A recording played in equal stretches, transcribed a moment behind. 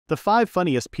The 5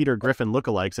 funniest Peter Griffin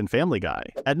lookalikes in Family Guy.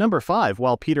 At number 5,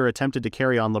 while Peter attempted to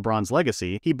carry on LeBron's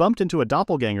legacy, he bumped into a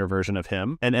doppelganger version of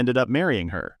him and ended up marrying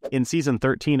her. In season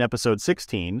 13, episode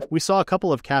 16, we saw a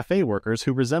couple of cafe workers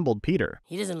who resembled Peter.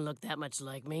 He doesn't look that much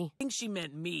like me. I think she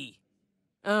meant me.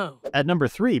 Oh. At number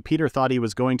 3, Peter thought he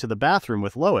was going to the bathroom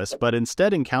with Lois, but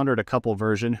instead encountered a couple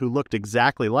version who looked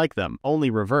exactly like them, only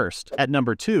reversed. At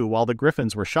number 2, while the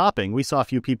Griffins were shopping, we saw a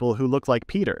few people who looked like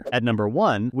Peter. At number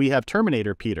 1, we have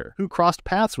Terminator Peter, who crossed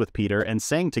paths with Peter and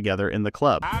sang together in the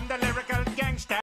club.